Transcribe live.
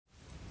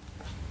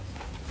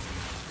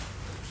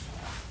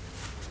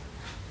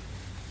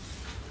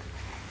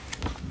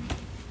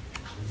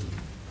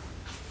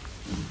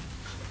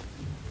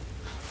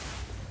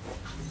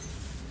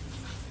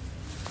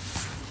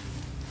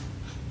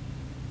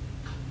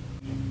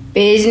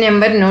Page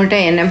number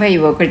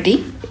 181,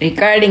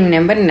 recording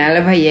number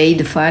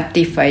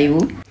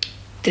 4545.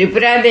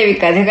 Tripura Devi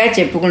కథగా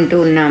చెప్పుకుంటూ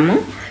ఉన్నాము.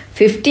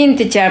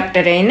 15th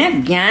చాప్టర్ అయిన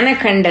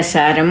జ్ఞానఖండ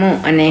సారము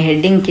అనే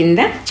హెడ్డింగ్ కింద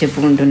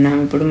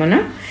చెప్పుకుంటున్నాము. ఇప్పుడు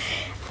మనం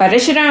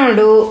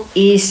పరశురాముడు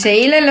ఈ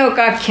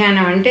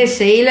శైలలోకాఖ్యానం అంటే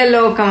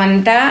శైలలోకం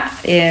అంతా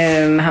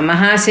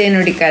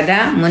మహాసేనుడి కథ,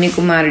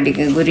 మునికుమారుడి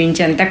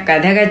గురించి అంతా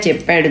కథగా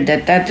చెప్పాడు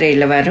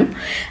దత్తాత్రేయుల వారు.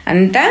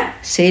 అంతా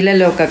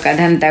శైలలోక కథ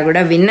అంతా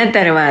కూడా విన్న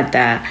తర్వాత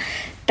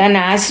తన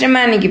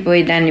ఆశ్రమానికి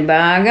పోయి దాన్ని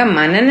బాగా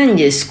మననం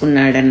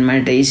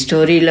చేసుకున్నాడనమాట. ఈ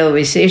స్టోరీలో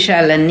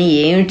విశేషాలన్నీ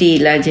ఏమిటి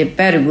ఇలా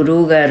చెప్పారు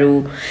గురువుగారు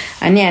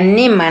అని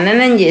అన్నీ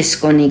మననం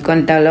చేసుకొని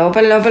కొంత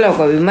లోపల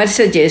ఒక విమర్శ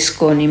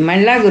చేసుకొని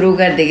మళ్ళా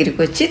గురువుగారి దగ్గరికి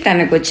వచ్చి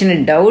తనకు వచ్చిన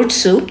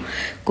డౌట్స్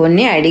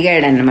కొన్ని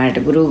అడిగాడనమాట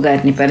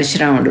గురువుగారిని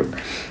పరశురాముడు.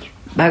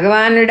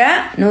 భగవానుడా,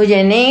 నువ్వు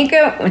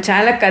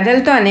చాలా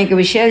కథలతో అనేక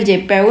విషయాలు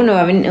చెప్పావు.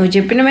 నువ్వు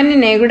చెప్పినవన్నీ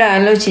నేను కూడా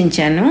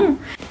ఆలోచించాను.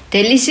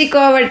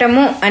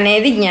 తెలుసుకోవటము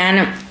అనేది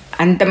జ్ఞానం,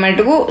 అంత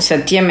మటుకు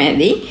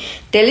సత్యమేది.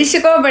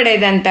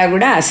 తెలుసుకోబడేదంతా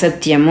కూడా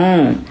అసత్యము.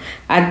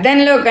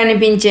 అద్దంలో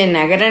కనిపించే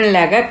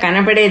నగరంలాగా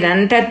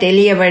కనపడేదంతా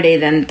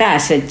తెలియబడేదంతా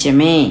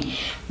అసత్యమే.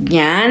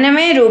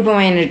 జ్ఞానమే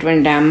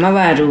రూపమైనటువంటి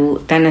అమ్మవారు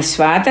తన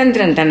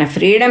స్వాతంత్రం, తన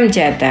ఫ్రీడమ్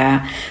చేత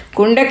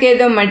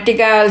కుండకేదో మట్టి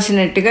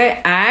కావాల్సినట్టుగా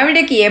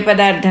ఆవిడకి ఏ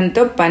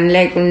పదార్థంతో పని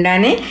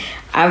లేకుండానే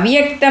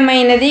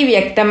అవ్యక్తమైనది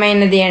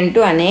వ్యక్తమైనది అంటూ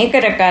అనేక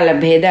రకాల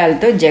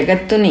భేదాలతో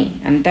జగత్తుని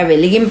అంతా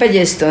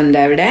వెలిగింపజేస్తోంది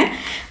ఆవిడ.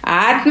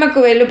 ఆత్మకు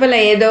వెలుపల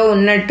ఏదో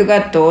ఉన్నట్టుగా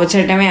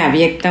తోచటమే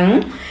అవ్యక్తము.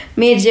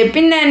 మీరు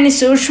చెప్పిన దాన్ని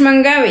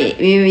సూక్ష్మంగా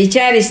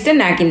విచారిస్తే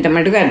నాకు ఇంత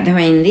మటుకు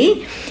అర్థమైంది.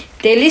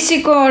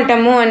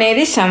 తెలుసుకోవటము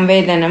అనేది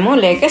సంవేదనము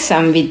లేక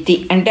సంవిత్తి,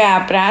 అంటే ఆ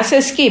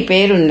ప్రాసెస్కి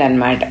పేరు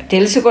ఉందన్నమాట.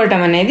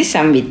 తెలుసుకోవటం అనేది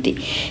సంవిత్తి,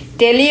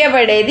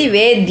 తెలియబడేది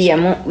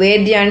వేద్యము.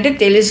 వేద్యం అంటే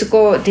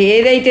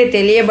ఏదైతే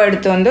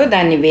తెలియబడుతోందో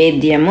దాన్ని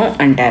వేద్యము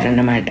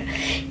అంటారన్నమాట.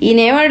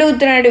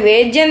 ఈయనేమడుగుతున్నాడు,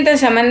 వేద్యంతో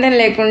సంబంధం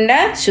లేకుండా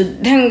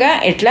శుద్ధంగా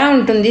ఎట్లా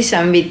ఉంటుంది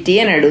సంవిత్తి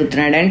అని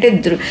అడుగుతున్నాడు. అంటే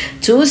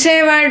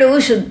చూసేవాడు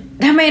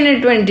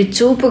శుద్ధమైనటువంటి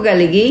చూపు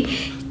కలిగి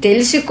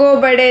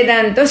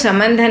తెలుసుకోబడేదాంతో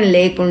సంబంధం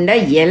లేకుండా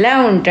ఎలా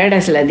ఉంటాడు,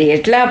 అసలు అది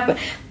ఎట్లా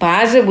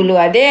పాసిబుల్?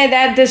 అదే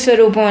యథార్థ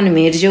స్వరూపం అని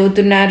మీరు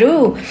చెబుతున్నారు,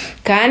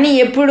 కానీ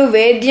ఎప్పుడు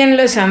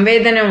వేద్యంలో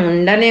సంవేదన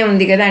ఉండనే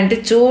ఉంది కదా, అంటే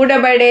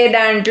చూడబడే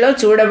దాంట్లో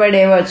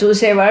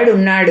చూసేవాడు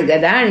ఉన్నాడు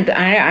కదా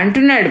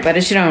అంటున్నాడు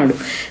పరశురాముడు.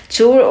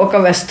 ఒక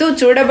వస్తువు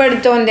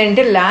చూడబడుతోంది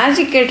అంటే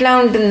లాజిక్ ఎట్లా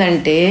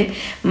ఉంటుందంటే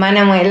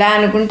మనం ఎలా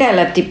అనుకుంటే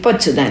అలా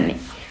తిప్పొచ్చు దాన్ని.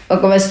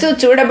 ఒక వస్తువు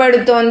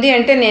చూడబడుతోంది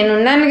అంటే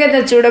నేనున్నాను కదా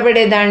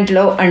చూడబడే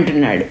దాంట్లో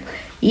అంటున్నాడు.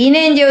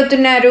 ఈయనేం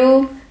చెబుతున్నారు,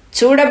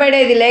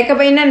 చూడబడేది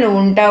లేకపోయినా నువ్వు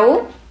ఉంటావు,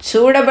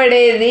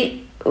 చూడబడేది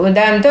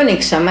దాంతో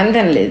నీకు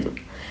సంబంధం లేదు,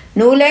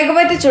 నువ్వు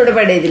లేకపోతే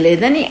చూడబడేది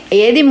లేదని,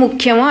 ఏది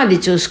ముఖ్యమో అది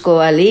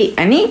చూసుకోవాలి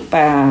అని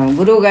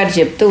గురువుగారు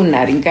చెప్తూ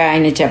ఉన్నారు. ఇంకా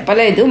ఆయన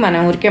చెప్పలేదు,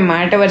 మనం ఊరికే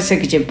మాట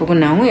వరుసకి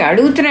చెప్పుకున్నాము.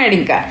 అడుగుతున్నాడు,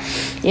 ఇంకా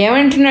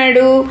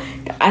ఏమంటున్నాడు,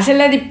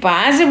 అసలు అది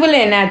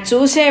పాసిబులేనా?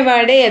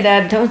 చూసేవాడే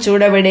యథార్థం,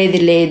 చూడబడేది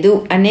లేదు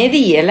అనేది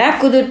ఎలా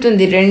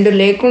కుదురుతుంది? రెండు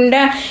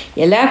లేకుండా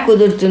ఎలా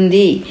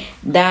కుదురుతుంది?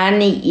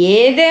 దాన్ని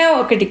ఏదో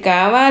ఒకటి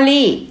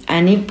కావాలి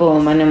అని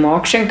మనం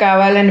మోక్షం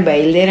కావాలని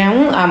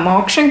బయలుదేరాము. ఆ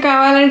మోక్షం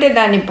కావాలంటే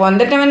దాన్ని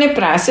పొందటం అనే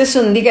ప్రాసెస్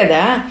ఉంది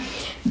కదా,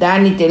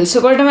 దాన్ని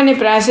తెలుసుకోవడం అనే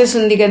ప్రాసెస్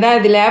ఉంది కదా,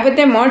 అది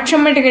లేకపోతే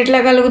మోక్షం మటుకు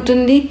ఎట్లా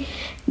కలుగుతుంది?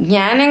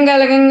 జ్ఞానం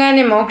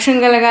కలగంగానే మోక్షం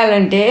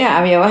కలగాలంటే ఆ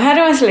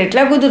వ్యవహారం అసలు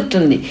ఎట్లా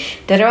కుదురుతుంది?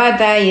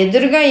 తర్వాత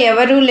ఎదురుగా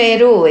ఎవరూ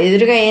లేరు,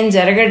 ఎదురుగా ఏం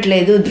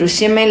జరగట్లేదు,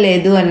 దృశ్యమే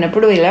లేదు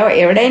అన్నప్పుడు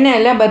ఎవడైనా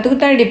ఎలా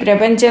బతుకుతాడు ఈ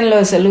ప్రపంచంలో?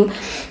 అసలు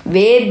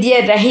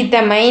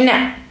వేద్యరహితమైన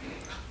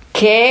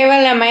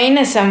కేవలమైన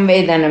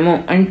సంవేదనము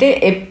అంటే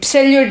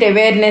అబ్సల్యూట్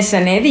అవేర్నెస్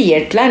అనేది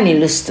ఎట్లా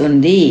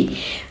నిలుస్తుంది?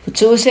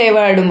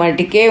 చూసేవాడు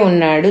మటుకే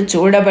ఉన్నాడు,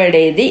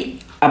 చూడబడేది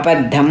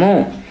అబద్ధము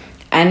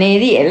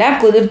అనేది ఎలా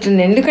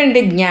కుదురుతుంది? ఎందుకంటే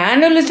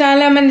జ్ఞానులు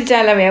చాలామంది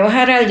చాలా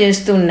వ్యవహారాలు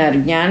చేస్తూ ఉన్నారు,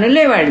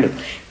 జ్ఞానులే వాళ్ళు,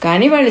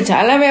 కానీ వాళ్ళు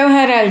చాలా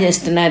వ్యవహారాలు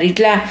చేస్తున్నారు.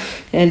 ఇట్లా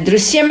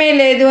దృశ్యమే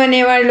లేదు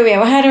అనేవాళ్ళు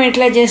వ్యవహారం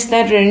ఎట్లా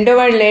చేస్తారు? రెండో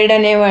వాళ్ళు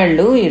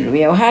లేడనేవాళ్ళు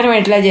వ్యవహారం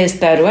ఎట్లా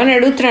చేస్తారు అని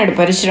అడుగుతున్నాడు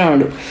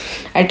పరశురాముడు.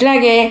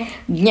 అట్లాగే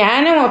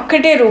జ్ఞానం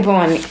ఒక్కటే రూపం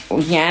అని,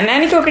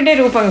 జ్ఞానానికి ఒకటే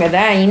రూపం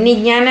కదా, ఇన్ని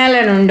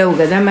జ్ఞానాలను ఉండవు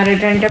కదా, మరి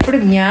అటువంటిప్పుడు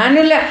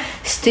జ్ఞానుల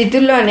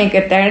స్థితుల్లో అనేక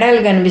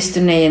తేడాలు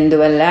కనిపిస్తున్నాయి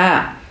ఎందువల్ల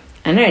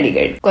అని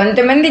అడిగాడు.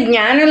 కొంతమంది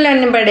జ్ఞానులు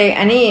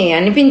అని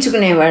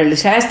అనిపించుకునేవాళ్ళు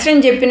శాస్త్రం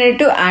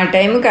చెప్పినట్టు ఆ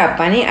టైంకి ఆ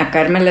పని ఆ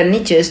కర్మలన్నీ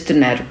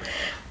చేస్తున్నారు.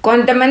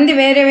 కొంతమంది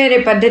వేరే వేరే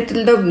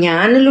పద్ధతులతో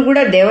జ్ఞానులు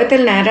కూడా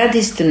దేవతల్ని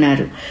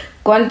ఆరాధిస్తున్నారు.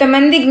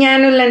 కొంతమంది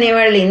జ్ఞానులు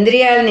అనేవాళ్ళు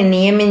ఇంద్రియాలని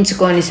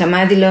నియమించుకొని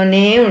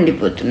సమాధిలోనే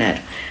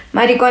ఉండిపోతున్నారు.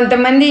 మరి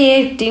కొంతమంది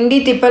తిండి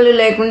తిప్పలు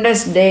లేకుండా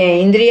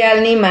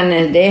ఇంద్రియాలని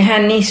మన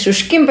దేహాన్ని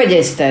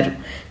శుష్కింపజేస్తారు,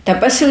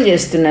 తపస్సులు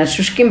చేస్తున్నారు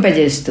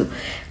శుష్కింపజేస్తూ.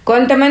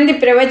 కొంతమంది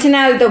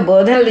ప్రవచనాలతో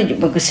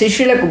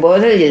శిష్యులకు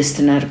బోధలు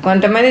చేస్తున్నారు.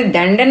 కొంతమంది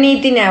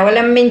దండనీతిని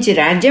అవలంబించి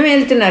రాజ్యం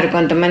వెళ్తున్నారు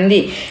కొంతమంది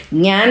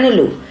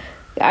జ్ఞానులు.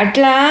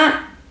 అట్లా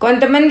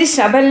కొంతమంది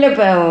సభల్లో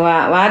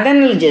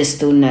వాదనలు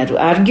చేస్తూ ఉన్నారు,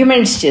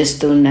 ఆర్గ్యుమెంట్స్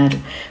చేస్తూ ఉన్నారు.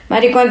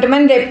 మరి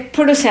కొంతమంది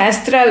ఎప్పుడు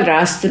శాస్త్రాలు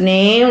రాస్తూనే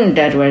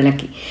ఉంటారు.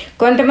 వాళ్ళకి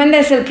కొంతమంది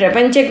అసలు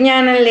ప్రపంచ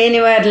జ్ఞానం లేని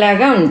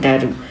వారిలాగా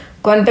ఉంటారు.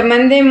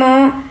 కొంతమంది ఏమో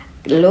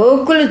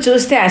లోకులు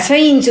చూస్తే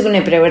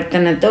అసహించుకునే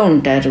ప్రవర్తనతో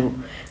ఉంటారు.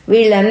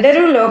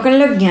 వీళ్ళందరూ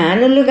లోకంలో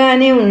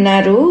జ్ఞానులుగానే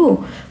ఉన్నారు.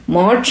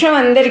 మోక్షం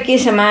అందరికీ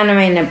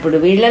సమానమైనప్పుడు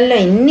వీళ్ళల్లో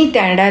ఇన్ని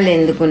తేడాలు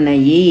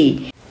ఎందుకున్నాయి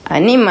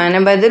అని మన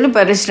బదులు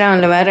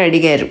పరశురాముల వారు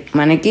అడిగారు.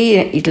 మనకి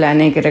ఇట్లా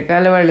అనేక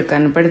రకాల వాళ్ళు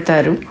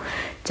కనపడతారు.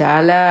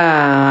 చాలా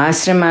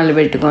ఆశ్రమాలు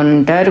పెట్టుకొని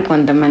ఉంటారు.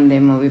 కొంతమంది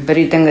ఏమో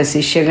విపరీతంగా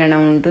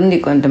శిష్యగణం ఉంటుంది.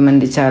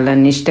 కొంతమంది చాలా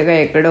నిష్టగా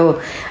ఎక్కడో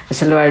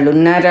అసలు వాళ్ళు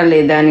ఉన్నారా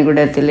లేదా అని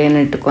కూడా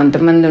తెలియనట్టు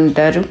కొంతమంది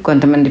ఉంటారు.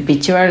 కొంతమంది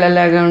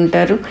పిచ్చివాళ్ళలాగా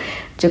ఉంటారు.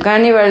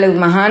 కానీ వాళ్ళు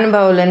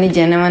మహానుభావులని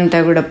జనం అంతా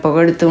కూడా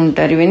పొగడుతూ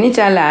ఉంటారు. ఇవన్నీ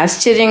చాలా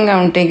ఆశ్చర్యంగా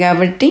ఉంటాయి.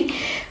 కాబట్టి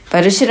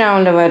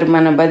పరశురాముల వారు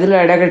మన బదులు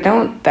అడగటం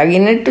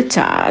తగినట్టు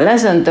చాలా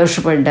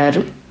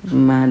సంతోషపడ్డారు.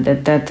 మా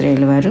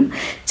దత్తాత్రేయుల వారు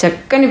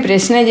చక్కని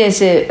ప్రశ్న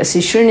చేసే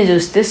శిష్యుడిని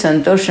చూస్తే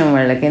సంతోషం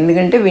వాళ్ళకి.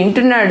 ఎందుకంటే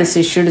వింటున్నాడు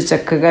శిష్యుడు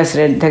చక్కగా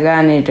శ్రద్ధగా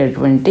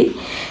అనేటటువంటి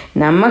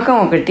నమ్మకం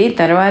ఒకటి.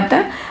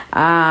 తర్వాత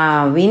ఆ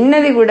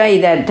విన్నది కూడా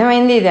ఇది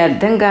అర్థమైంది, ఇది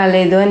అర్థం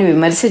కాలేదు అని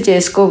విమర్శ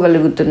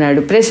చేసుకోగలుగుతున్నాడు,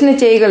 ప్రశ్న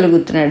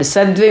చేయగలుగుతున్నాడు.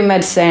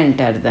 సద్విమర్శ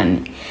అంటారు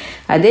దాన్ని.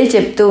 అదే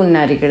చెప్తూ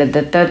ఉన్నారు ఇక్కడ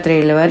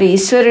దత్తాత్రేయుల వారు.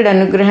 ఈశ్వరుడు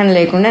అనుగ్రహం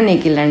లేకుండా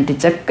నీకు ఇలాంటి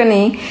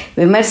చక్కని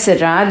విమర్శ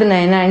రాదు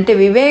నాయన అంటే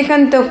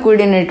వివేకంతో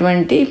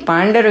కూడినటువంటి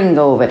పాండరంగ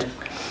ఓవర్.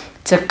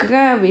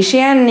 చక్కగా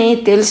విషయాన్ని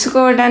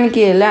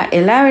తెలుసుకోవడానికి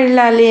ఎలా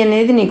వెళ్ళాలి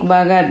అనేది నీకు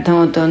బాగా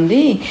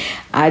అర్థమవుతుంది.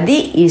 అది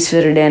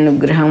ఈశ్వరుడి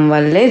అనుగ్రహం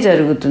వల్లే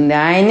జరుగుతుంది.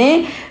 ఆయనే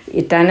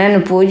తనను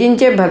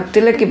పూజించే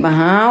భక్తులకి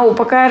మహా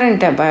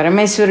ఉపకారంట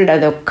పరమేశ్వరుడు.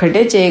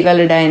 అదొక్కటే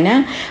చేయగలడు. ఆయన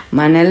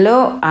మనలో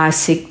ఆ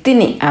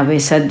శక్తిని, అవి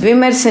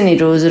సద్విమర్శని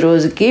రోజు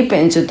రోజుకి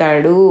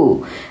పెంచుతాడు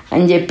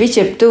అని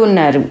చెప్తూ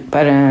ఉన్నారు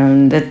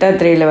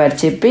దత్తాత్రేయుల వారు.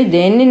 చెప్పి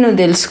దేన్ని నువ్వు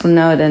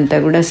తెలుసుకున్నావు అదంతా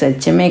కూడా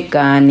సత్యమే,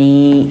 కానీ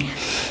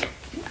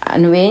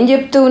నువ్వేం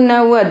చెప్తూ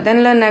ఉన్నావు,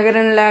 అద్దంలో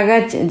నగరంలాగా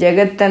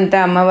జగత్తంతా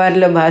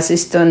అమ్మవారిలో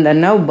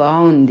భాషిస్తోందన్నావు,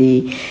 బాగుంది.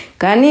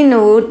 కానీ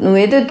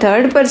నువ్వేదో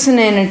థర్డ్ పర్సన్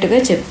అయినట్టుగా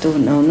చెప్తూ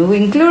ఉన్నావు. నువ్వు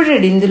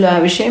ఇంక్లూడెడ్ ఇందులో, ఆ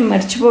విషయం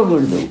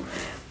మర్చిపోకూడదు.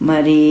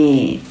 మరి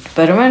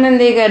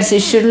పరమానందయ్య గారి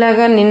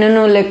శిష్యుడిలాగా నిన్ను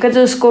నువ్వు లెక్క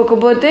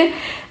చూసుకోకపోతే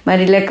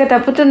మరి లెక్క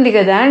తప్పుతుంది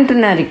కదా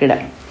అంటున్నారు ఇక్కడ.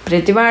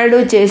 ప్రతివాడు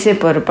చేసే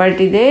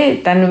పొరపాటిదే.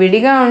 తను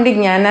విడిగా ఉండి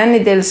జ్ఞానాన్ని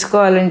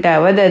తెలుసుకోవాలంటే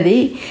అవదది.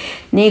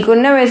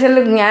 నీకున్న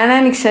వెసలు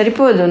జ్ఞానానికి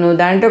సరిపోదు, నువ్వు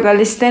దాంట్లో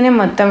కలిస్తేనే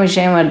మొత్తం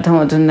విషయం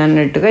అర్థమవుతుంది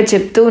అన్నట్టుగా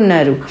చెప్తూ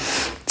ఉన్నారు.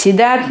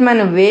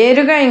 చిదాత్మను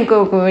వేరుగా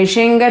ఇంకొక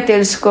విషయంగా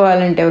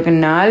తెలుసుకోవాలంటే, ఒక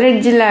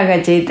నాలెడ్జ్ లాగా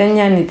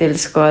చైతన్యాన్ని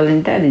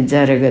తెలుసుకోవాలంటే అది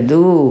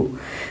జరగదు.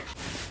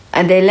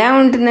 అది ఎలా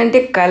ఉంటుందంటే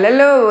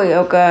కళలో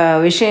ఒక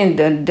విషయం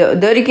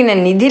దొరికిన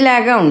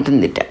నిధిలాగా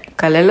ఉంటుందిట.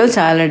 కళలో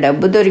చాలా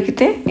డబ్బు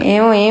దొరికితే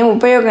ఏం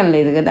ఉపయోగం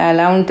లేదు కదా,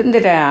 అలా ఉంటుంది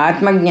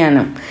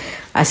ఆత్మజ్ఞానం.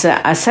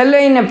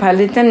 అసలైన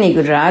ఫలితం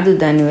నీకు రాదు.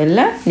 దానివల్ల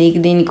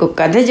దీనికి ఒక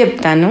కథ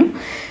చెప్తాను,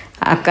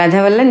 ఆ కథ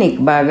వల్ల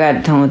నీకు బాగా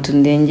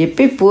అర్థమవుతుంది అని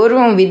చెప్పి,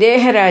 పూర్వం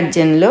విదేహ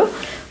రాజ్యంలో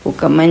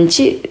ఒక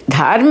మంచి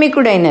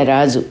ధార్మికుడైన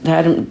రాజు,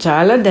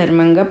 చాలా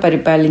ధర్మంగా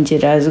పరిపాలించే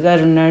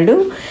రాజుగారు ఉన్నాడు.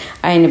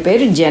 ఆయన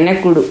పేరు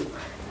జనకుడు.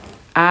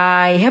 ఆ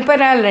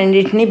ఇహపరాలు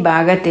రెండింటినీ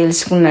బాగా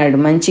తెలుసుకున్నాడు.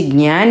 మంచి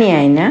జ్ఞాని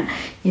ఆయన.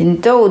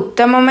 ఎంతో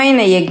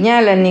ఉత్తమమైన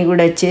యజ్ఞాలన్నీ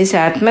కూడా చేసి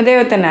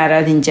ఆత్మదేవతను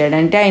ఆరాధించాడు.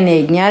 అంటే ఆయన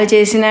యజ్ఞాలు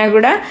చేసినా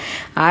కూడా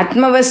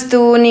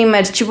ఆత్మవస్తువుని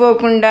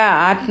మర్చిపోకుండా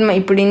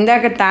ఇప్పుడు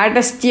ఇందాక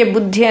తాటస్థ్య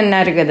బుద్ధి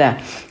అన్నారు కదా,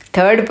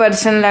 థర్డ్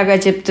పర్సన్ లాగా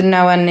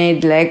చెప్తున్నావు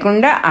అనేది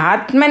లేకుండా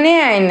ఆత్మనే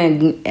ఆయన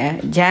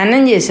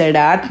ధ్యానం చేశాడు.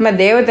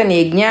 ఆత్మదేవతని,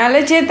 యజ్ఞాల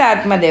చేత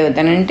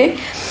ఆత్మదేవతని, అంటే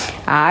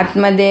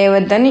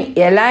ఆత్మదేవతని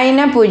ఎలా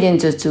అయినా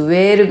పూజించవచ్చు,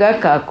 వేరుగా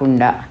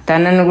కాకుండా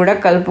తనను కూడా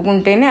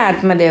కలుపుకుంటేనే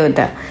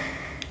ఆత్మదేవత.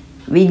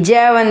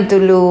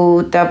 విద్యావంతులు,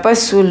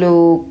 తపస్సులు,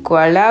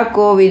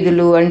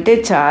 కళాకోవిదులు అంటే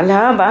చాలా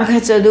బాగా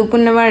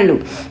చదువుకున్న వాళ్ళు,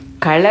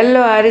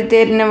 కళల్లో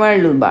ఆరితేరిన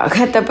వాళ్ళు,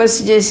 బాగా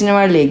తపస్సు చేసిన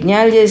వాళ్ళు,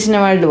 యజ్ఞాలు చేసిన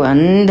వాళ్ళు,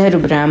 అందరూ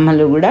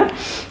బ్రాహ్మలు కూడా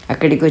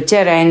అక్కడికి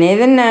వచ్చారు. ఆయన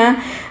ఏదన్నా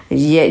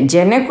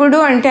జనకుడు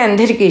అంటే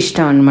అందరికీ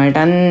ఇష్టం అన్నమాట,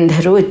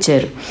 అందరూ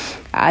వచ్చారు.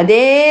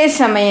 అదే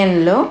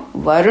సమయంలో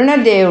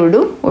వరుణదేవుడు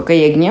ఒక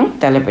యజ్ఞం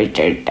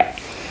తలపెట్టాడట.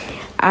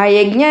 ఆ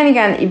యజ్ఞానికి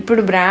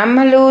ఇప్పుడు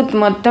బ్రాహ్మలు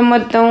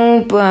మొత్తం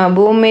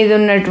భూమి మీద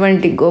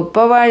ఉన్నటువంటి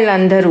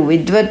గొప్పవాళ్ళందరూ,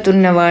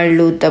 విద్వత్తున్న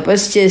వాళ్ళు,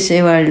 తపస్సు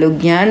చేసేవాళ్ళు,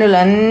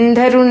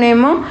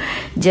 జ్ఞానులందరూనేమో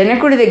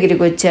జనకుడి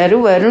దగ్గరికి వచ్చారు.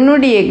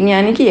 వరుణుడి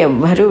యజ్ఞానికి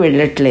ఎవ్వరూ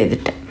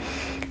వెళ్ళట్లేదట.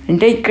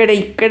 అంటే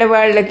ఇక్కడ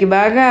వాళ్ళకి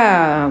బాగా,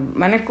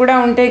 మనకు కూడా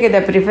ఉంటాయి కదా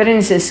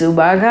ప్రిఫరెన్సెస్,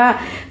 బాగా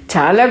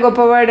చాలా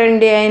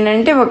గొప్పవాడండి ఆయన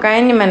అంటే ఒక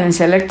ఆయన్ని మనం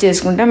సెలెక్ట్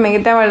చేసుకుంటాం,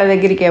 మిగతా వాళ్ళ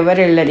దగ్గరికి ఎవరు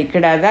వెళ్ళరు.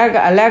 ఇక్కడ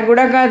అలా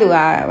కూడా కాదు,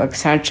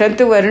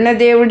 సాక్షాత్తు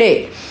వరుణదేవుడే.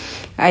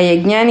 ఆ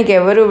యజ్ఞానికి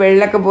ఎవరు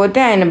వెళ్ళకపోతే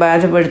ఆయన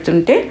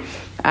బాధపడుతుంటే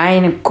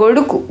ఆయన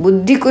కొడుకు,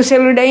 బుద్ధి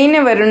కుశలుడైన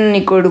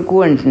వరుణుని కొడుకు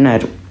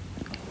అంటున్నారు.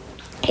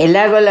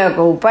 ఎలాగోలా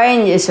ఒక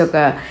ఉపాయం చేసి, ఒక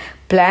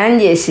ప్లాన్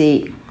చేసి,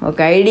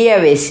 ఒక ఐడియా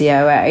వేసి, ఆ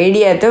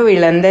ఐడియాతో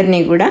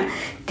వీళ్ళందరినీ కూడా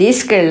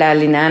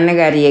తీసుకెళ్ళాలి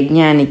నాన్నగారి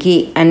యజ్ఞానికి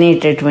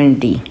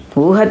అనేటటువంటి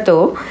ఊహతో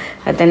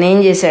అతను ఏం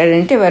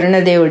చేశాడంటే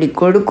వరుణదేవుడి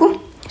కొడుకు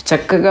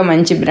చక్కగా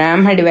మంచి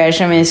బ్రాహ్మడి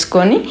వేషం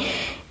వేసుకొని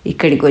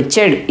ఇక్కడికి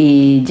వచ్చాడు, ఈ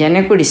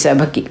జనకుడి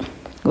సభకి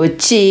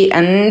వచ్చి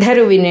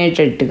అందరూ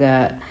వినేటట్టుగా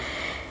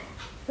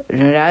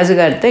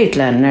రాజుగారితో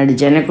ఇట్లా అన్నాడు,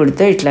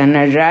 జనకుడితో ఇట్లా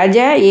అన్నాడు,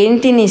 రాజా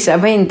ఏంటి నీ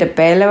సభ ఇంత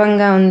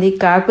పేలవంగా ఉంది,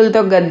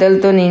 కాకులతో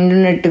గద్దలతో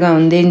నిండున్నట్టుగా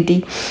ఉందేంటి,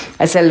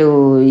 అసలు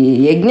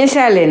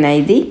యజ్ఞశాలేనా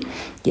ఇది,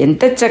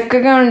 ఎంత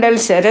చక్కగా ఉండాలి,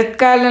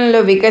 శరత్కాలంలో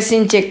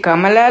వికసించే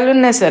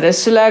కమలాలున్న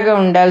సరస్సులాగా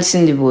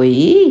ఉండాల్సింది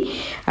పోయి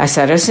ఆ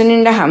సరస్సు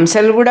నిండా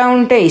హంసలు కూడా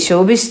ఉంటాయి,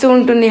 శోభిస్తూ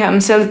ఉంటుంది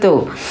హంసలతో,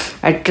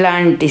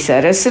 అట్లాంటి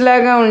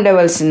సరస్సులాగా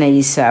ఉండవలసిన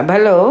ఈ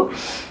సభలో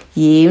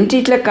ఏమిటి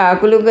ఇట్లా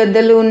కాకులు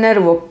గద్దలు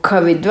ఉన్నారు, ఒక్క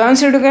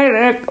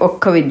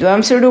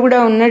విద్వాంసుడు కూడా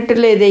ఉన్నట్టు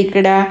లేదే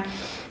ఇక్కడ,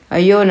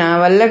 అయ్యో నా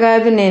వల్ల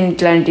కాదు, నేను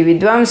ఇట్లాంటి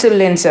విద్వాంసులు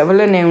లేని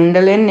సభలో నేను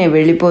ఉండలేను, నేను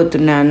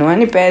వెళ్ళిపోతున్నాను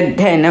అని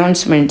పెద్ద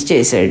అనౌన్స్మెంట్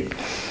చేశాడు.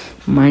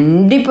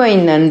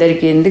 మండిపోయింది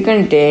అందరికీ,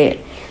 ఎందుకంటే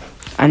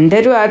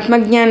అందరూ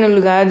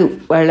ఆత్మజ్ఞానులు కాదు,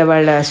 వాళ్ళ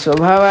వాళ్ళ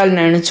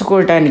స్వభావాలను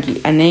అణుచుకోవటానికి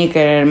అనేక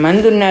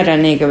మంది ఉన్నారు,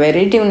 అనేక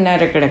వెరైటీ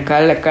ఉన్నారు అక్కడ,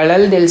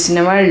 కళలు తెలిసిన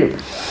వాళ్ళు,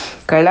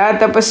 కళా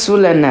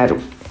తపస్సులు అన్నారు.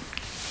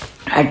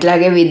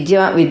 అట్లాగే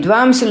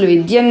విద్వాంసులు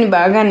విద్యని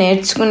బాగా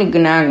నేర్చుకుని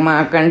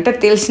మాకంట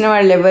తెలిసిన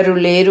వాళ్ళు ఎవరు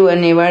లేరు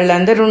అనే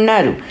వాళ్ళందరూ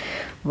ఉన్నారు.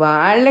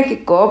 వాళ్ళకి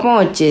కోపం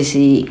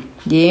వచ్చేసి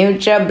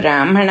ఏమిట్రా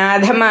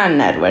బ్రాహ్మణాధమా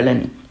అన్నారు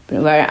వాళ్ళని,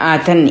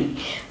 అతన్ని.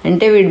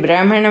 అంటే వీడు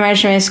బ్రాహ్మణ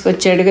వేషం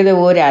వేసుకొచ్చాడు కదా,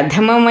 ఓరి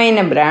అధమమైన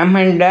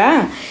బ్రాహ్మణుడా,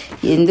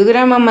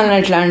 ఎందుకురా మమ్మల్ని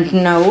అట్లా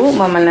అంటున్నావు,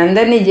 మమ్మల్ని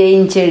అందరినీ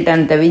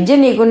జయించేటంత విద్య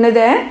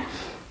నీకున్నదా,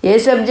 ఏ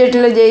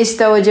సబ్జెక్టులో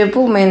జయిస్తావో చెప్పు,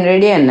 మేము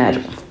రెడీ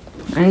అన్నారు.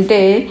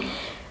 అంటే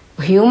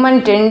హ్యూమన్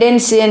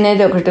టెండెన్సీ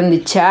అనేది ఒకటి ఉంది,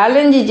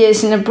 ఛాలెంజ్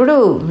చేసినప్పుడు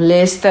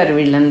లేస్తారు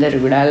వీళ్ళందరూ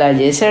కూడా. అలా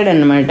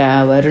చేశాడనమాట ఆ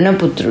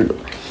వరుణపుత్రుడు.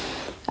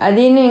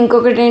 అది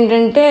ఇంకొకటి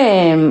ఏంటంటే,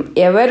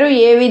 ఎవరు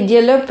ఏ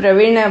విద్యలో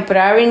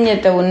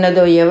ప్రావీణ్యత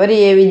ఉన్నదో, ఎవరు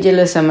ఏ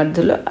విద్యలో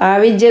సమర్థులో ఆ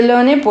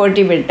విద్యలోనే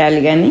పోటీ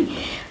పెట్టాలి, కానీ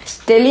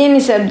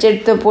తెలియని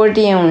సబ్జెక్ట్తో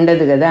పోటీ ఏమి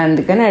ఉండదు కదా.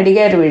 అందుకని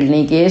అడిగారు వీళ్ళు,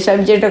 నీకు ఏ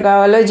సబ్జెక్టు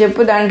కావాలో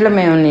చెప్పు, దాంట్లో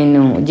మేము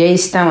నిన్ను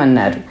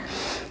జయిస్తామన్నారు.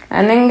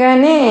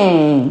 అనగానే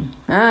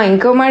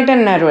ఇంకో మాట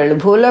అన్నారు వాళ్ళు,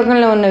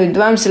 భూలోకంలో ఉన్న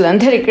విద్వాంసులు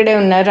అందరు ఇక్కడే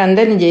ఉన్నారు,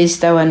 అందరిని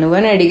జయిస్తావా నువ్వు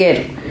అని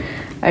అడిగారు.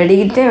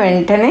 అడిగితే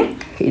వెంటనే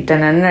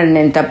ఇతను అన్నాడు,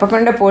 నేను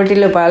తప్పకుండా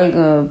పోటీలో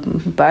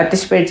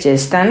పార్టిసిపేట్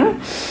చేస్తాను,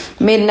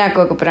 మీరు నాకు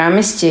ఒక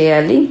ప్రామిస్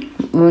చేయాలి,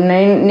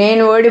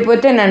 నేను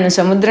ఓడిపోతే నన్ను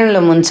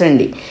సముద్రంలో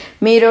ముంచండి,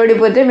 మీరు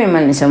ఓడిపోతే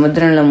మిమ్మల్ని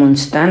సముద్రంలో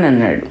ముంచుతాను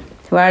అన్నాడు.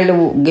 వాళ్ళు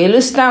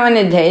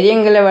గెలుస్తామనే ధైర్యం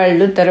గల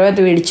వాళ్ళు. తర్వాత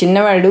వీడు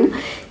చిన్నవాడు,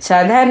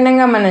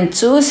 సాధారణంగా మనం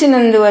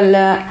చూసినందువల్ల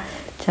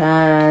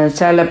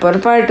చాలా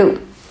పొరపాటు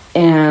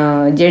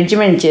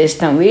జడ్జిమెంట్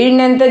చేస్తాం,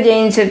 వీడినంతా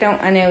జయించటం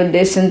అనే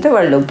ఉద్దేశంతో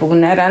వాళ్ళు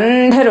ఒప్పుకున్నారు.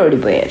 అందరూ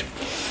ఓడిపోయారు.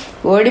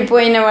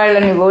 ఓడిపోయిన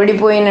వాళ్ళని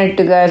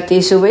ఓడిపోయినట్టుగా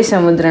తీసుకుపోయి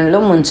సముద్రంలో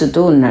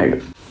ముంచుతూ ఉన్నాడు.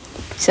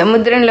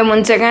 సముద్రంలో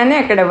ముంచగానే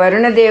అక్కడ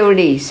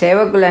వరుణదేవుడి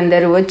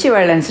సేవకులందరూ వచ్చి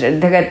వాళ్ళని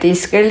శ్రద్ధగా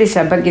తీసుకెళ్ళి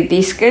సభకి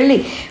తీసుకెళ్ళి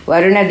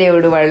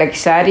వరుణదేవుడు వాళ్ళకి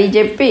సారీ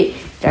చెప్పి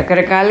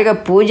రకరకాలుగా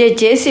పూజ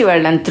చేసి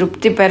వాళ్ళని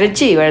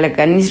తృప్తిపరిచి వాళ్ళకి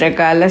అన్ని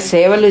రకాల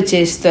సేవలు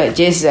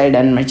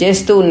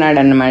చేస్తూ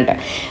ఉన్నాడనమాట.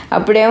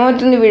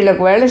 అప్పుడేమవుతుంది,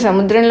 వీళ్ళకి వాళ్ళ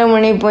సముద్రంలో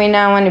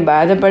మునిగిపోయినామని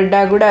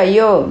బాధపడ్డా కూడా,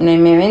 అయ్యో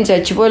మేమేం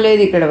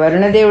చచ్చిపోలేదు, ఇక్కడ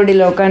వరుణదేవుడి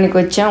లోకానికి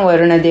వచ్చాం,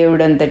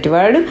 వరుణదేవుడు అంతటి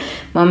వాడు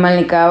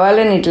మమ్మల్ని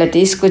కావాలని ఇట్లా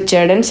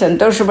తీసుకొచ్చాడని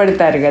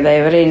సంతోషపడతారు కదా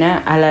ఎవరైనా.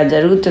 అలా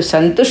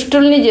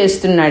సంతుష్టుల్ని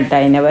చేస్తున్నట్టు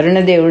ఆయన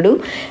వరుణదేవుడు.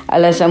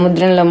 అలా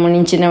సముద్రంలో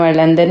మునించిన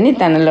వాళ్ళందరినీ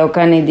తన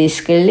లోకానికి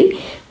తీసుకెళ్ళి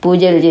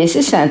పూజలు చేసి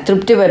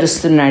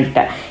తృప్తిపరుస్తున్నట్ట.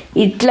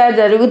 ఇట్లా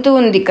జరుగుతూ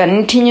ఉంది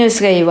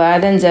కంటిన్యూస్గా ఈ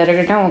వాదన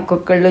జరగటం,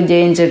 ఒక్కొక్కళ్ళు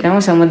జయించటం,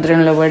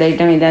 సముద్రంలో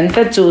పడేయటం,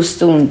 ఇదంతా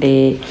చూస్తూ ఉంటే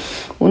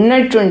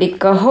ఉన్నట్టుండి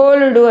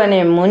కహోలుడు అనే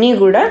ముని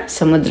కూడా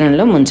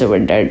సముద్రంలో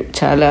ముంచబడ్డాడు.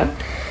 చాలా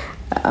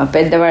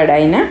పెద్దవాడు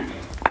ఆయన.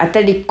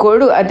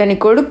 అతని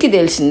కొడుక్కి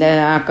తెలిసింది,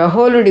 ఆ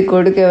కహోలుడి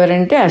కొడుకు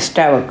ఎవరంటే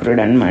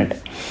అష్టావక్రుడు అనమాట.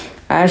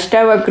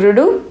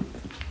 అష్టావక్రుడు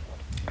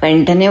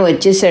వెంటనే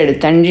వచ్చేసాడు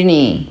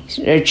తండ్రిని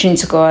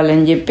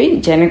రక్షించుకోవాలని చెప్పి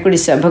జనకుడి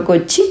సభకు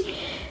వచ్చి,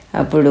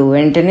 అప్పుడు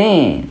వెంటనే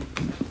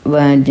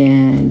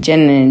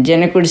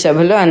జనకుడి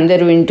సభలో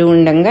అందరూ వింటూ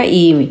ఉండగా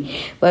ఈ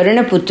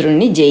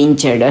వరుణపుత్రుణ్ణి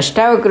జయించాడు.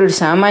 అష్టావక్రుడు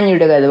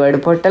సామాన్యుడు కాదు, వాడు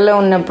పొట్టలో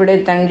ఉన్నప్పుడే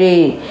తండ్రి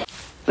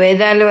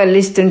వేదాలు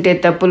వల్లిస్తుంటే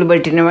తప్పులు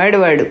పట్టినవాడు.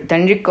 వాడు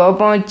తండ్రికి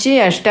కోపం వచ్చి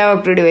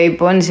అష్టావక్రుడి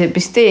వైపు అని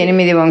శపిస్తే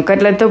 8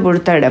 వంకర్లతో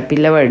పుడతాడు ఆ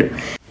పిల్లవాడు.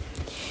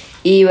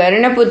 ఈ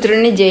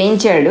వరుణపుత్రుడిని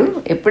జయించాడు.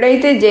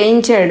 ఎప్పుడైతే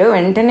జయించాడో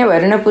వెంటనే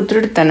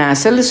వరుణపుత్రుడు తన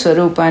అసలు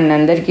స్వరూపాన్ని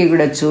అందరికీ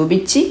కూడా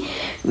చూపించి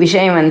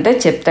విషయం అంతా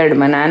చెప్తాడు.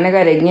 మా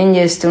నాన్నగారు యజ్ఞం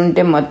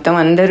చేస్తుంటే మొత్తం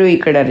అందరూ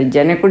ఇక్కడ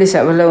జనకుడి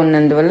సభలో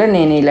ఉన్నందువల్ల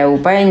నేను ఇలా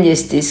ఉపాయం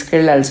చేసి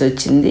తీసుకెళ్లాల్సి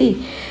వచ్చింది,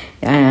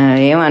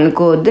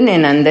 ఏమనుకోవద్దు,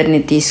 నేను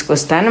అందరినీ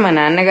తీసుకొస్తాను, మా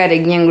నాన్నగారి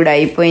యజ్ఞం కూడా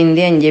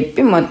అయిపోయింది అని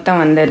చెప్పి మొత్తం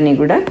అందరినీ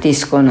కూడా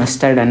తీసుకొని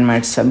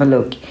వస్తాడనమాట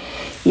సభలోకి.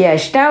 ఈ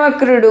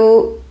అష్టావక్రుడు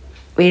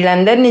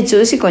వీళ్ళందరినీ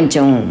చూసి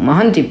కొంచెం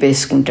మొహం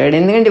తిప్పేసుకుంటాడు.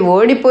 ఎందుకంటే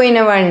ఓడిపోయిన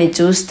వాడిని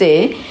చూస్తే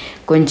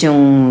కొంచెం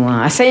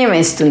అసహ్యం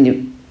వేస్తుంది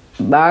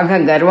బాగా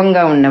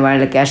గర్వంగా ఉన్న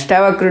వాళ్ళకి.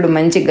 అష్టావక్రుడు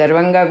మంచి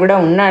గర్వంగా కూడా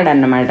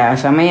ఉన్నాడన్నమాట ఆ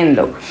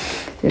సమయంలో.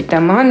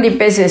 మొహం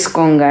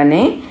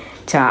తిప్పేసేసుకోగానే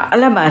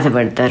చాలా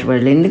బాధపడతారు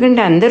వాళ్ళు.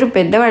 ఎందుకంటే అందరూ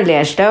పెద్దవాళ్ళే,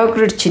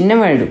 అష్టావక్రుడు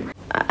చిన్నవాడు.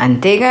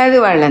 అంతేకాదు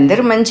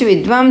వాళ్ళందరూ మంచి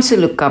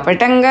విద్వాంసులు.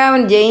 కపటంగా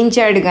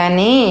జయించాడు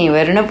కానీ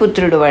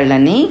వరుణపుత్రుడు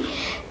వాళ్ళని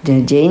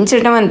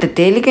జయించడం అంత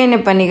తేలికైన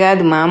పని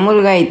కాదు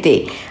మామూలుగా అయితే.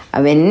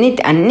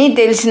 అన్నీ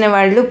తెలిసిన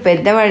వాళ్ళు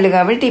పెద్దవాళ్ళు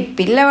కాబట్టి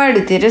పిల్లవాడు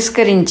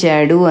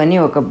తిరస్కరించాడు అని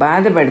ఒక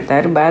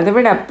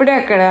బాధపడి అప్పుడే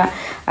అక్కడ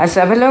ఆ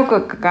సభలో ఒక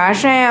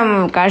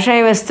కాషాయ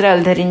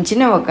వస్త్రాలు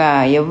ధరించిన ఒక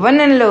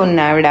యవ్వనంలో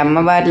ఉన్న ఆవిడ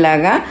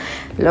అమ్మవారిలాగా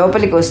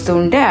లోపలికి వస్తూ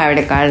ఉంటే ఆవిడ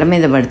కాళ్ళ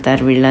మీద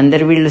పడతారు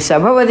వీళ్ళందరూ. వీళ్ళు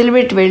సభ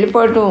వదిలిపెట్టి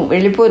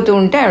వెళ్ళిపోతూ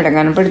ఉంటే ఆవిడ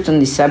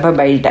కనపడుతుంది సభ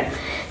బయట.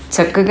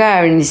 చక్కగా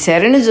ఆవిడని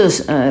శరణు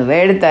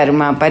వేడతారు,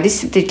 మా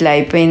పరిస్థితి ఇట్లా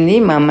అయిపోయింది,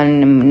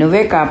 మమ్మల్ని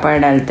నువ్వే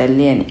కాపాడాలి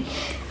తల్లి అని.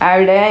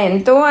 ఆవిడ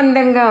ఎంతో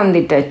అందంగా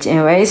ఉంది,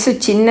 వయసు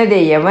చిన్నదే,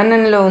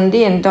 యవ్వనంలో ఉంది,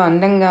 ఎంతో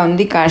అందంగా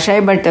ఉంది.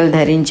 కాషాయ బట్టలు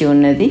ధరించి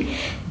ఉన్నది,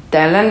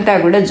 తలంతా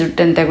కూడా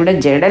జుట్టంతా కూడా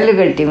జడలు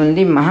గట్టి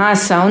ఉంది. మహా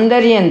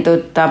సౌందర్యంతో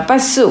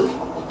తపస్సు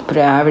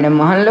ఆవిడ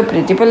మొహంలో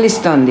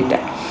ప్రతిఫలిస్తోందిట.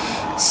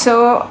 సో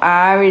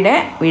ఆవిడ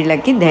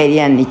వీళ్ళకి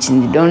ధైర్యాన్ని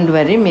ఇచ్చింది. డోంట్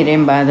వరీ,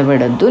 మీరేం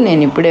బాధపడొద్దు,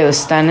 నేను ఇప్పుడే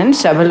వస్తానని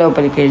సభ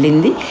లోపలికి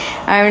వెళ్ళింది.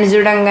 ఆవిడ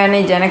చూడంగానే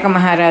జనక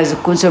మహారాజు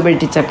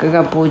కూర్చోబెట్టి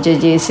చక్కగా పూజ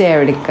చేసి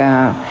ఆవిడకి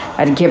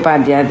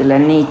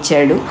అర్ఘ్యపాద్యాదులన్నీ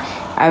ఇచ్చాడు.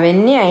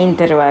 అవన్నీ అయిన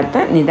తర్వాత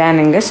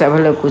నిదానంగా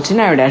సభలో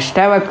కూర్చుని ఆవిడ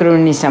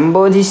అష్టావక్రుడిని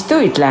సంబోధిస్తూ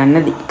ఇట్లా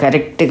అన్నది.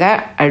 కరెక్ట్గా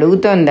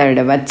అడుగుతోంది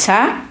ఆవిడ. వత్సా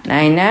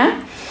నాయనా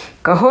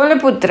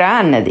కహోలపుత్ర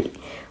అన్నది.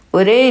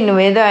 ఒరే,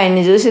 నువ్వేదో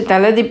ఆయన్ని చూసి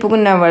తల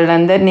తిప్పుకున్న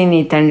వాళ్ళందరినీ నీ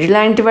తండ్రి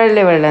లాంటి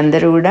వాళ్ళే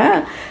వాళ్ళందరూ కూడా,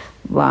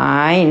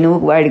 నువ్వు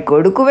వాడి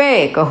కొడుకువే,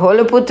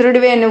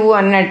 కహోలపుత్రుడివే నువ్వు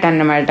అన్నట్టు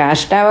అన్నమాట.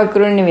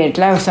 అష్టావక్రుడిని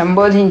ఎట్లా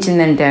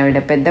సంబోధించిందంటే ఆవిడ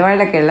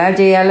పెద్దవాళ్ళకి ఎలా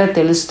చేయాలో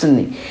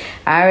తెలుస్తుంది.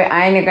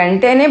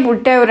 ఆయనకంటేనే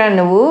పుట్టావురా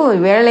నువ్వు,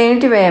 ఈవేళ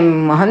ఏంటి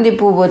మొహం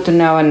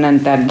తిప్పుకుపోతున్నావు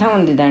అన్నంత అర్థం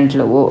ఉంది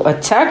దాంట్లో. ఓ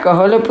వచ్చా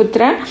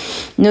కహోలపుత్ర,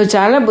 నువ్వు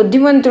చాలా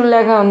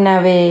బుద్ధిమంతుల్లాగా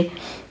ఉన్నావే,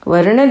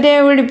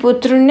 వరుణదేవుడి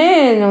పుత్రుణ్ణే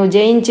నువ్వు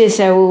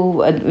జయించేశావు,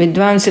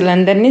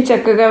 విద్వాంసులందరినీ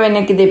చక్కగా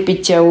వెనక్కి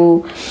తెప్పించావు.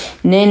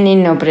 నేను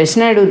నిన్ను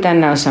ప్రశ్న అడుగుతాను,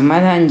 నాకు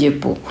సమాధానం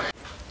చెప్పు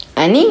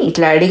అని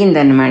ఇట్లా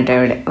అడిగిందన్నమాట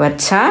ఆవిడ.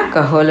 వత్సా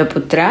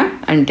కహోలపుత్ర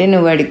అంటే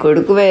నువ్వు వాడి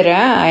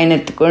కొడుకువేరా, ఆయన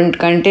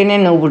కంటేనే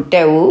నువ్వు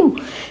పుట్టావు,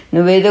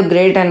 నువ్వేదో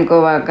గ్రేట్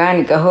అనుకోవాక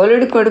అని.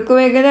 కహోలుడి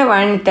కొడుకువే కదా,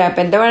 వాడిని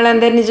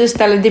పెద్దవాళ్ళందరినీ చూసి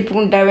తల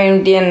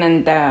తిప్పుకుంటావేమిటి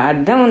అన్నంత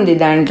అర్థం ఉంది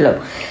దాంట్లో.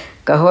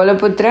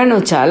 కహోలపుత్ర,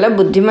 నువ్వు చాలా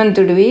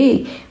బుద్ధిమంతుడివి,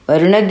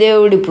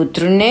 వరుణదేవుడి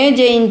పుత్రున్నే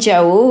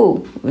జయించావు,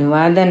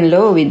 వివాదంలో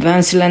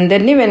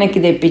విద్వాంసులందరినీ వెనక్కి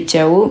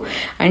తెప్పించావు.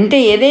 అంటే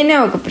ఏదైనా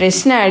ఒక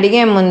ప్రశ్న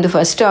అడిగే ముందు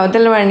ఫస్ట్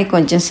అవతల వాడిని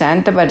కొంచెం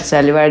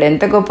శాంతపరచాలి. వాడు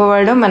ఎంత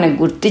గొప్పవాడో మనకు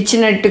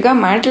గుర్తించినట్టుగా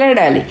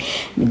మాట్లాడాలి,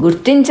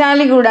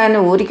 గుర్తించాలి కూడా.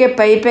 ఊరికే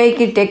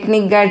పైకి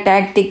టెక్నిక్గా,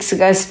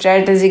 టాక్టిక్స్గా,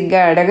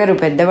 స్ట్రాటజిక్గా అడగరు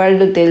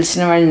పెద్దవాళ్ళు,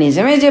 తెలిసిన వాళ్ళు.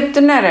 నిజమే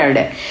చెప్తున్నారు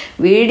ఆవిడ.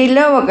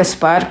 వీడిలో ఒక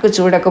స్పార్క్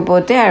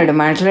చూడకపోతే ఆవిడ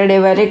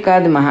మాట్లాడేవారే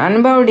కాదు.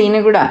 మహానుభావుడు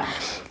ఈయన కూడా.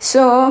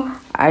 సో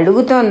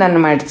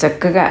అడుగుతోందన్నమాట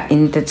చక్కగా,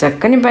 ఇంత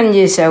చక్కని పని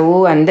చేశావు,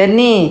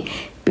 అందరినీ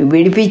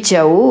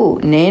విడిపించావు,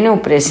 నేను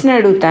ప్రశ్న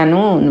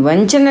అడుగుతాను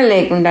వంచన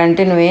లేకుండా,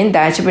 అంటే నువ్వేం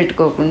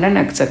దాచిపెట్టుకోకుండా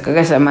నాకు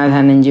చక్కగా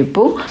సమాధానం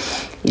చెప్పు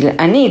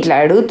అని ఇట్లా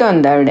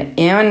అడుగుతోంది ఆవిడ.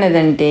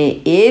 ఏమన్నదంటే,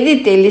 ఏది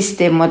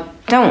తెలిస్తే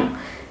మొత్తం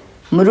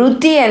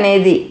మృతి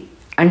అనేది,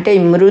 అంటే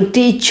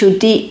మృతి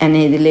చ్యుతి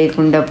అనేది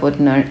లేకుండా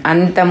పోతున్నాడు,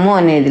 అంతము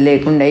అనేది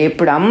లేకుండా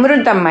ఎప్పుడు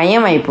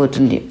అమృతమయం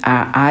అయిపోతుంది.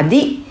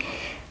 అది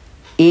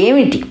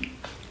ఏమిటి?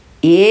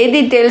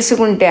 ఏది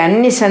తెలుసుకుంటే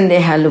అన్ని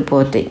సందేహాలు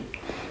పోతాయి,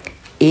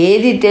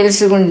 ఏది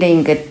తెలుసుకుంటే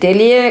ఇంకా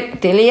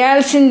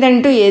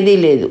తెలియాల్సిందంటూ ఏదీ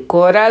లేదు,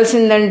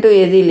 కోరాల్సిందంటూ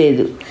ఏదీ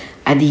లేదు.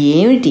 అది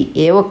ఏమిటి?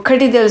 ఏ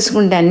ఒక్కటి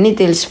తెలుసుకుంటే అన్నీ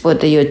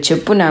తెలిసిపోతాయో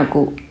చెప్పు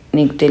నాకు,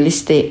 నీకు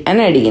తెలిస్తే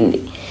అని అడిగింది.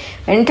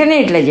 వెంటనే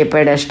ఇట్లా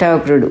చెప్పాడు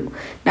అష్టావక్రుడు.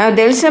 నాకు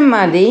తెలుసమ్మా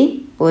అది,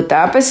 ఓ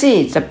తాపసి,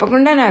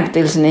 తప్పకుండా నాకు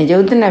తెలుసు, నేను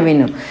చెబుతున్నా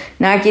విను.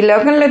 నాకు ఈ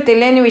లోకంలో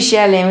తెలియని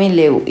విషయాలు ఏమీ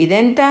లేవు.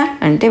 ఇదెంత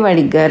అంటే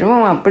వాడి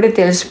గర్వం అప్పుడే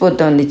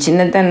తెలిసిపోతోంది.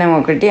 చిన్నతనం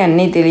ఒకటి,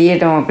 అన్నీ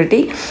తెలియటం ఒకటి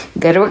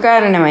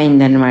గర్వకారణం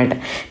అయిందనమాట.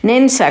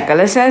 నేను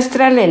సకల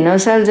శాస్త్రాలు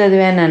ఎన్నోసార్లు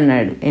చదివాను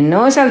అన్నాడు,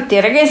 ఎన్నోసార్లు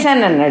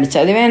తిరగేశాను అన్నాడు,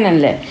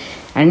 చదివానలే.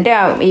 అంటే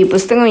ఈ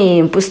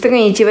పుస్తకం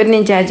ఈ చివరి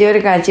నుంచి ఆ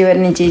చివరికి, ఆ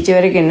చివరి నుంచి ఈ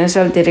చివరికి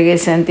ఎన్నోసార్లు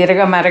తిరగేశాను,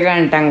 తిరగమరగా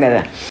అంటాం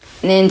కదా.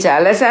 నేను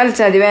చాలాసార్లు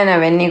చదివాను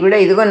అవన్నీ కూడా.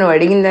 ఇదిగో నువ్వు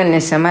అడిగిందని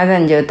నేను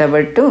సమాధానం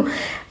చెబుతాబట్టు,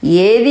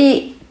 ఏది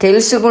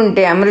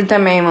తెలుసుకుంటే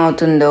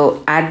అమృతమయమవుతుందో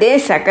అదే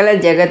సకల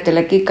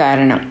జగత్తులకి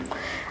కారణం.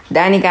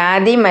 దానికి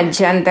ఆది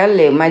మధ్యాంతాలు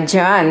లేవు,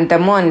 మధ్య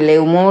అంతము అని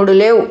లేవు, మూడు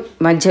లేవు.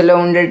 మధ్యలో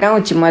ఉండటం,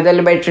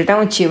 మొదలు పెట్టడం,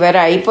 చివర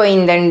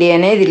అయిపోయిందండి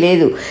అనేది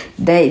లేదు.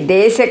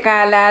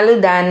 దేశకాలాలు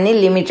దాన్ని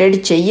లిమిటెడ్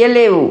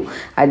చెయ్యలేవు.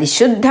 అది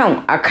శుద్ధం,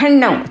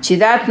 అఖండం,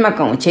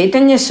 చిదాత్మకం,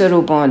 చైతన్య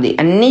స్వరూపం. అది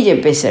అన్నీ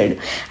చెప్పేశాడు.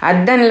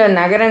 అద్దంలో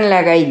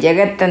నగరంలాగా ఈ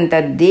జగత్తంతా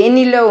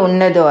దేనిలో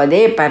ఉన్నదో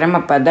అదే పరమ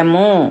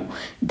పదము.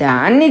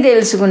 దాన్ని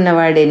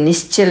తెలుసుకున్నవాడే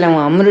నిశ్చలం,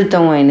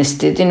 అమృతం అయిన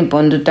స్థితిని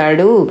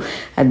పొందుతాడు.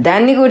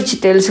 దాన్ని గురించి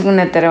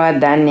తెలుసుకున్న తర్వాత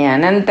దాన్ని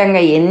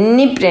అనంతంగా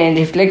ఎన్ని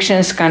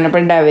రిఫ్లెక్షన్స్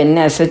కనపడ్డా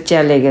అవన్నీ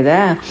అసత్యాలే కదా.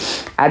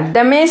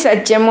 అద్దమే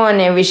సత్యము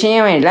అనే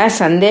విషయం ఎలా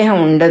సందేహం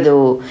ఉండదు,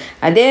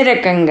 అదే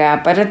రకంగా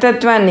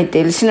పరతత్వాన్ని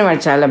తెలిసిన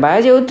వాడు చాలా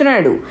బాగా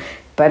చెబుతున్నాడు.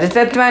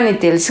 పరతత్వాన్ని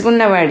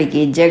తెలుసుకున్న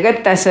వాడికి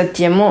జగత్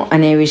అసత్యము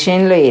అనే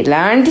విషయంలో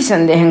ఎలాంటి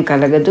సందేహం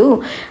కలగదు.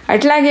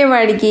 అట్లాగే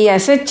వాడికి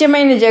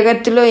అసత్యమైన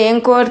జగత్తులో ఏం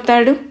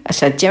కోరుతాడు?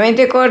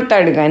 అసత్యమైతే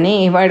కోరుతాడు, కానీ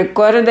వాడు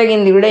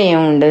కోరదగింది కూడా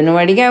ఏముండదు.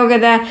 నువ్వు అడిగావు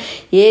కదా,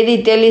 ఏది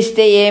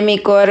తెలిస్తే ఏమీ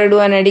కోరడు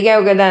అని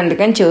అడిగావు కదా,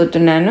 అందుకని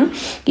చెబుతున్నాను.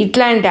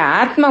 ఇట్లాంటి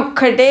ఆత్మ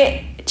ఒక్కటే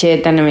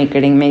చేతనం,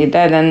 ఇక్కడికి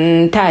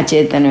మిగతాదంతా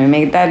అచేతనమే,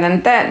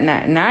 మిగతాదంతా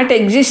నాట్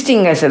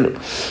ఎగ్జిస్టింగ్. అసలు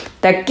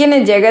తక్కిన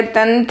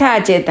జగత్తంతా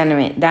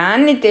అచేతనమే.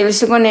 దాన్ని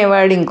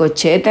తెలుసుకునేవాడు ఇంకో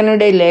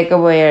చేతనుడే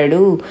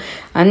లేకపోయాడు.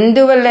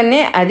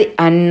 అందువల్లనే అది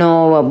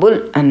అన్నోవబుల్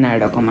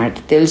అన్నాడు ఒక మాట,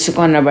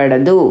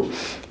 తెలుసుకొనబడదు.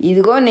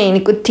 ఇదిగో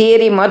నేను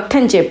థియరీ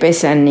మొత్తం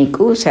చెప్పేశాను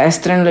నీకు,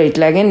 శాస్త్రంలో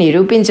ఇట్లాగే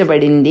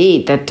నిరూపించబడింది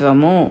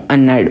తత్వము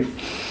అన్నాడు.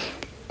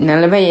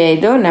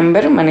 45వ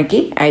నంబరు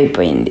మనకి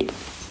అయిపోయింది.